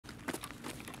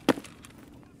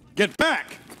Get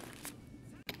back!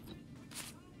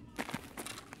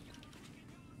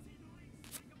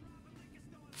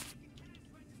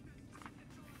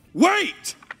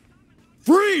 Wait!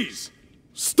 Freeze!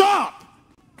 Stop!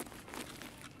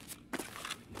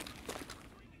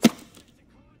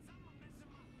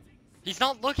 He's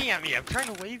not looking at me. I'm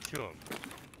trying to wave to him.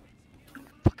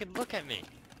 Fucking look at me.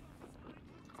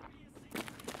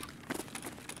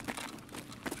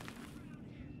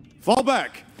 Fall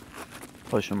back!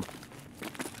 Push him.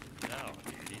 No,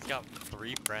 dude. He's got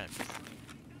 3 friends.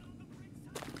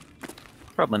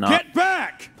 Probably not. Get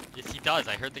back! Yes, he does.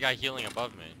 I heard the guy healing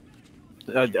above me.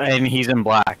 And he's in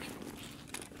black.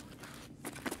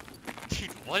 Dude,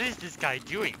 what is this guy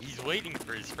doing? He's waiting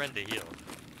for his friend to heal.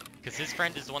 Because his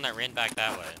friend is the one that ran back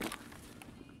that way.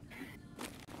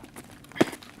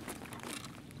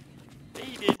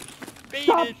 Baited! Baited!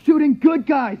 Stop shooting good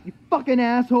guys, you fucking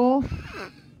asshole!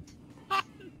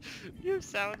 You have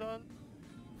sound on?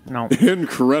 No.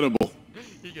 Incredible.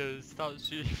 He goes, stop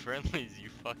shooting friendlies, you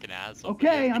fucking asshole.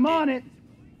 Okay, I'm on it.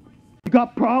 You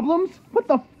got problems? What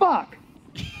the fuck?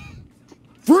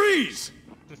 Freeze!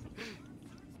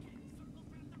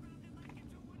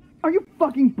 Are you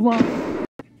fucking blind?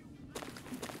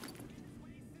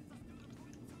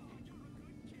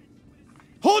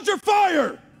 Hold your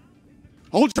fire!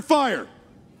 Hold your fire!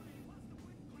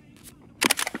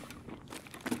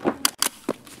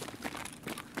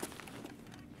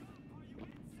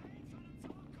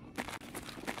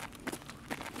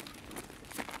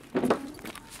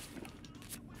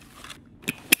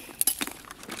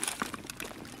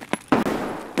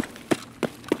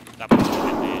 That was a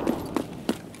good name.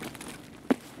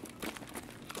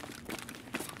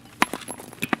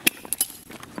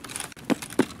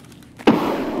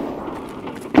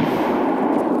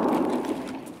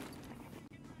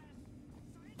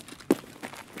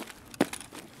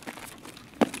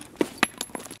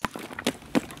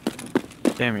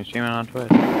 Damn, you're streaming on Twitch.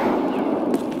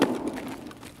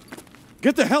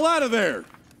 Get the hell out of there!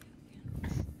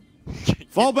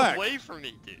 Fall Get back! away from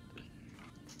me, dude.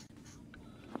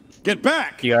 Get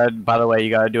back! You gotta, by the way,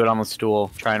 you gotta do it on the stool.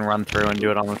 Try and run through and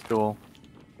do it on the stool.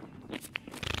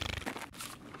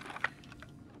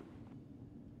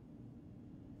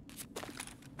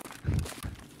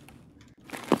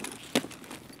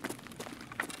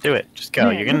 Do it. Just go.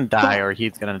 Man, You're gonna what die, the- or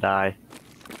he's gonna die.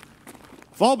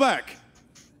 Fall back!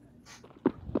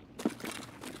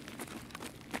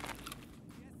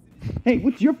 Hey,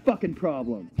 what's your fucking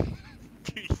problem?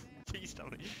 Dude, please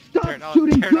don't. Stop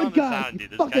shooting turn good on the guys, sound, you dude.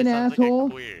 This fucking guy sounds asshole.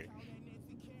 like a queer.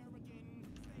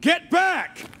 Get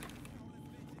back!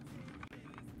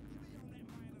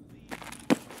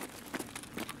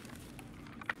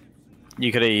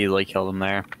 You could have easily killed him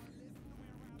there.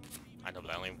 I know, but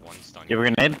I only have 1 stun. You have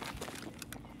a grenade?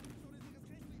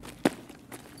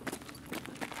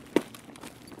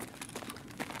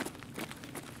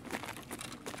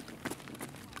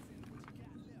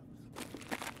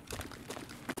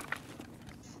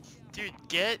 Dude,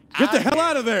 get Get the of hell here.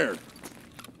 out of there!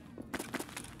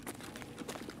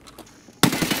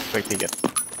 Quick to get.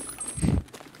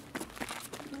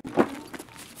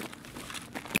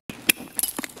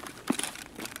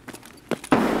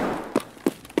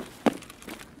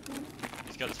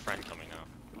 He's got his friend coming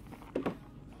now.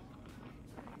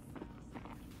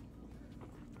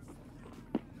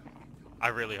 I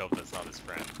really hope that's not his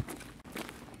friend.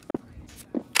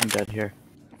 I'm dead here.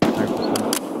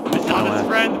 100%. It's not No his way.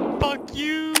 friend! Fuck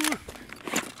you!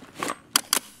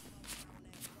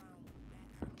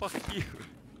 Fuck you.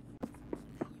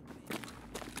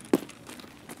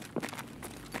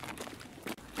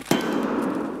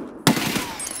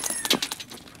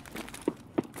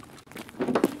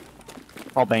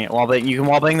 Wall bang it. Wall bang. You can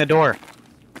wall bang the door.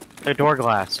 The door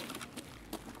glass.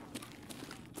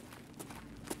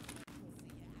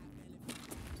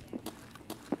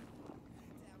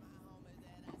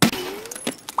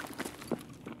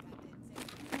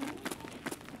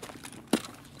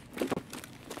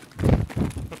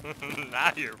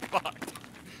 Now you're fucked.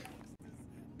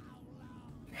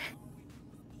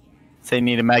 Say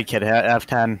need a med kit.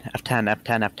 F10. F10.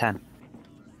 F10. F10.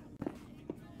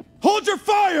 Hold your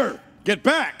fire! Get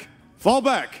back! Fall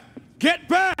back! Get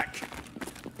back!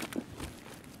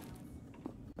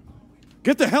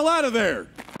 Get the hell out of there!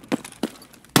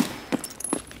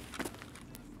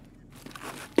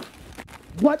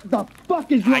 What the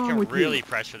fuck is I wrong can with really you?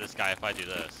 pressure this guy if I do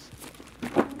this.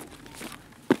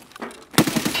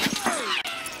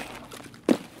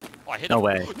 Oh, I hit No him.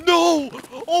 way. No!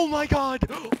 Oh my god!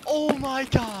 Oh my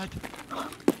god!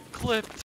 Clipped.